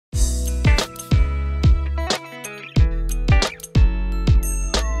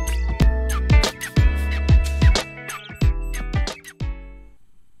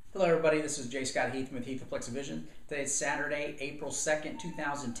everybody. This is J. Scott Heath with Heathplex Vision. Today is Saturday, April 2nd,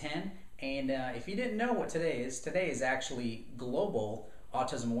 2010. And if you didn't know what today is actually Global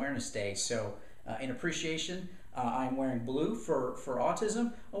Autism Awareness Day. So in appreciation, I'm wearing blue for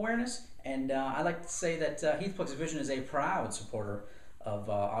autism awareness. And I'd like to say that Heathplex Vision is a proud supporter of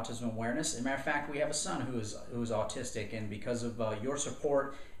autism awareness. As a matter of fact, we have a son who is autistic, and because of your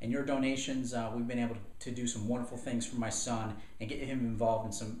support and your donations, we've been able to do some wonderful things for my son and get him involved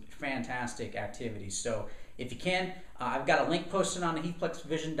in some fantastic activities. So if you can, I've got a link posted on the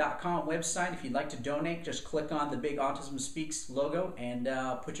heathplexvision.com website. If you'd like to donate, just click on the big Autism Speaks logo and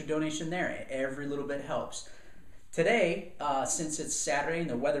put your donation there. Every little bit helps. Today, since it's Saturday and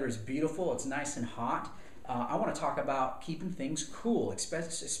the weather is beautiful, it's nice and hot, I want to talk about keeping things cool,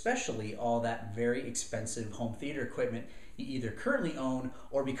 especially all that very expensive home theater equipment you either currently own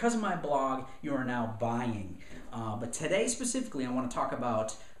or because of my blog you are now buying. But today specifically I want to talk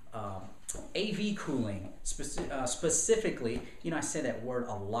about AV cooling. Specifically, you know, I say that word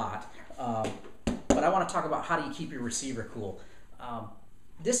a lot, but I want to talk about how do you keep your receiver cool.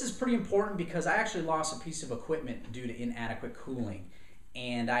 This is pretty important because I actually lost a piece of equipment due to inadequate cooling.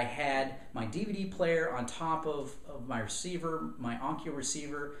 And I had my DVD player on top of my receiver, my Onkyo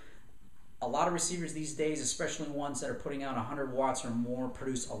receiver. A lot of receivers these days, especially ones that are putting out 100 watts or more,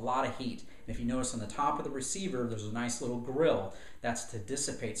 produce a lot of heat. And if you notice on the top of the receiver, there's a nice little grill. That's to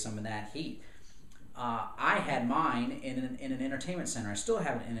dissipate some of that heat. I had mine in an entertainment center. I still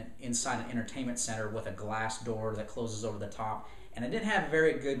have it inside an entertainment center with a glass door that closes over the top. And I didn't have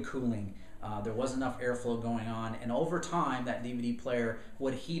very good cooling. There wasn't enough airflow going on, and over time that DVD player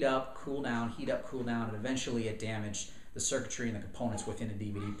would heat up, cool down, and eventually it damaged the circuitry and the components within the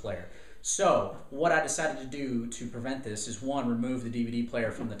DVD player. So what I decided to do to prevent this is, one, remove the DVD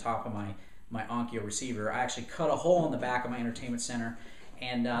player from the top of my Onkyo receiver. I actually cut a hole in the back of my entertainment center,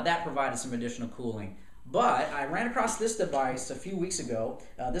 and that provided some additional cooling. But I ran across this device a few weeks ago.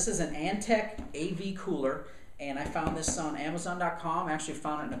 This is an Antec AV cooler. And I found this on Amazon.com. I actually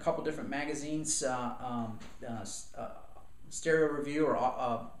found it in a couple different magazines, Stereo Review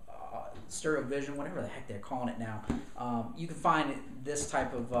or Stereo Vision, whatever the heck they're calling it now. You can find this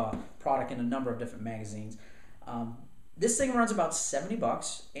type of product in a number of different magazines. This thing runs about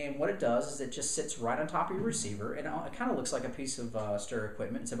 $70, and what it does is it just sits right on top of your receiver, and it kind of looks like a piece of stereo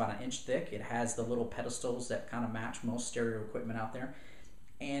equipment. It's about 1 inch thick. It has the little pedestals that kind of match most stereo equipment out there.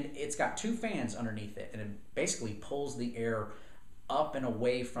 And it's got 2 fans underneath it, and it basically pulls the air up and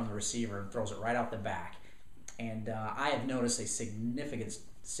away from the receiver and throws it right out the back. And I have noticed a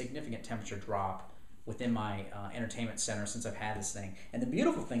significant temperature drop within my entertainment center since I've had this thing. And the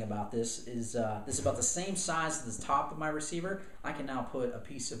beautiful thing about this is this is about the same size as the top of my receiver. I can now put a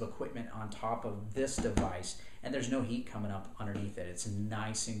piece of equipment on top of this device, and there's no heat coming up underneath it. It's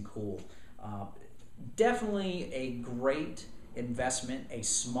nice and cool. Definitely a great investment, a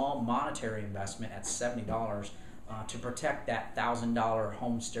small monetary investment at $70 to protect that $1,000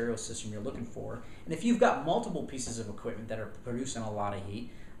 home stereo system you're looking for. And if you've got multiple pieces of equipment that are producing a lot of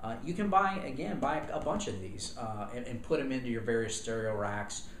heat, you can buy a bunch of these and put them into your various stereo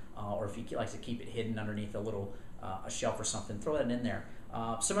racks, or if you like to keep it hidden underneath a little a shelf or something, throw that in there.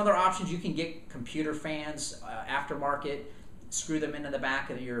 Some other options, you can get computer fans aftermarket, screw them into the back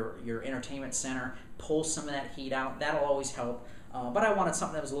of your entertainment center, pull some of that heat out. That'll always help. But I wanted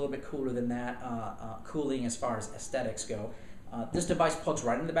something that was a little bit cooler than that, cooling as far as aesthetics go. This device plugs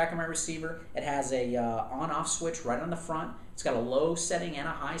right into the back of my receiver. It has a on-off switch right on the front. It's got a low setting and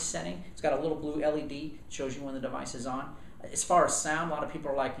a high setting. It's got a little blue LED, shows you when the device is on. As far as sound, a lot of people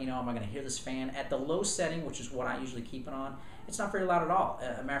are like, am I going to hear this fan? At the low setting, which is what I usually keep it on, it's not very loud at all.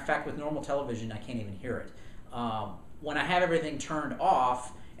 As a matter of fact, with normal television, I can't even hear it. When I have everything turned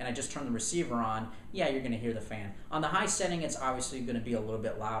off and I just turn the receiver on, yeah, you're going to hear the fan. On the high setting, it's obviously going to be a little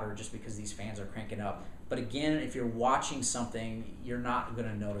bit louder just because these fans are cranking up. But again, if you're watching something, you're not going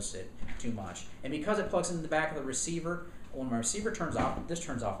to notice it too much. And because it plugs into the back of the receiver, when my receiver turns off, this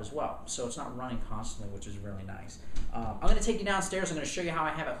turns off as well. So it's not running constantly, which is really nice. I'm going to take you downstairs. I'm going to show you how I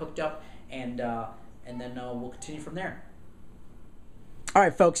have it hooked up, and then we'll continue from there. All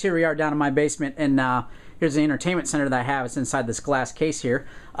right, folks, here we are down in my basement, and here's the entertainment center that I have. It's inside this glass case here.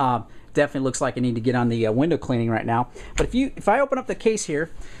 Definitely looks like I need to get on the window cleaning right now. But if I open up the case here,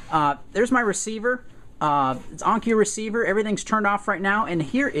 there's my receiver. It's Onkyo receiver. Everything's turned off right now, and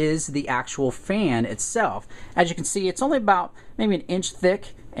here is the actual fan itself. As you can see, it's only about maybe 1 inch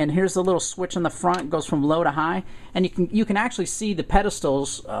thick, and here's the little switch on the front. It goes from low to high, and you can actually see the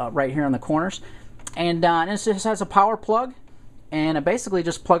pedestals right here on the corners. And it just has a power plug, and I basically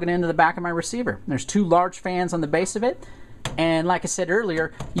just plug it into the back of my receiver. There's 2 large fans on the base of it, And like I said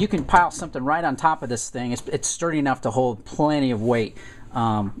earlier, you can pile something right on top of this thing. It's sturdy enough to hold plenty of weight,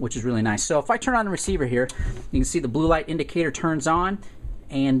 which is really nice. So if I turn on the receiver here, you can see the blue light indicator turns on,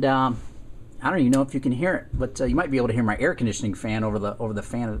 and I don't even know if you can hear it, but you might be able to hear my air conditioning fan over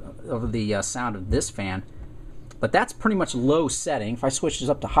the sound of this fan. But that's pretty much low setting. If I switch this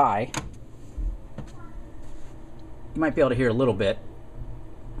up to high, you might be able to hear a little bit.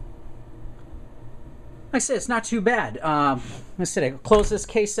 Like I said, it's not too bad. Like I said, I close this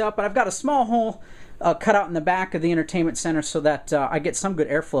case up, but I've got a small hole cut out in the back of the entertainment center so that I get some good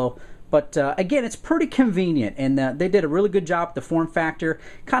airflow. But again, it's pretty convenient, and they did a really good job with the form factor.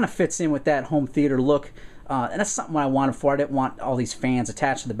 Kind of fits in with that home theater look, and that's something I wanted for. I didn't want all these fans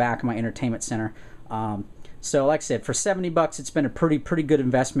attached to the back of my entertainment center. So like I said, for $70, it's been a pretty good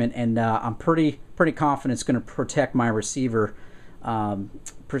investment, and I'm pretty confident it's going to protect my receiver for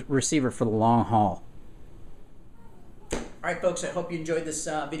the long haul. All right, folks, I hope you enjoyed this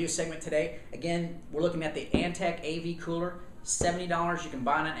video segment today. Again, we're looking at the Antec AV Cooler, $70. You can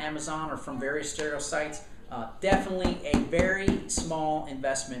buy it on Amazon or from various stereo sites. Definitely a very small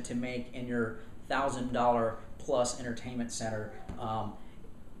investment to make in your $1,000 plus entertainment center.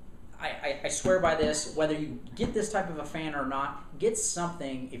 I swear by this, whether you get this type of a fan or not, get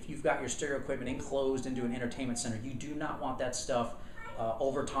something if you've got your stereo equipment enclosed into an entertainment center. You do not want that stuff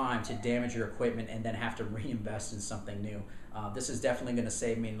over time to damage your equipment and then have to reinvest in something new. This is definitely going to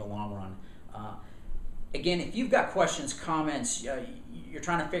save me in the long run. Again, if you've got questions, comments, you're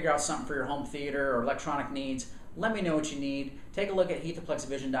trying to figure out something for your home theater or electronic needs, let me know what you need. Take a look at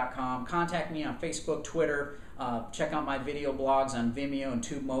heathoflexivision.com. Contact me on Facebook, Twitter. Check out my video blogs on Vimeo and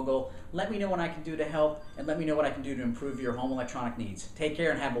TubeMogul. Let me know what I can do to help, and let me know what I can do to improve your home electronic needs. Take care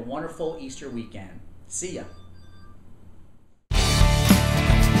and have a wonderful Easter weekend. See ya.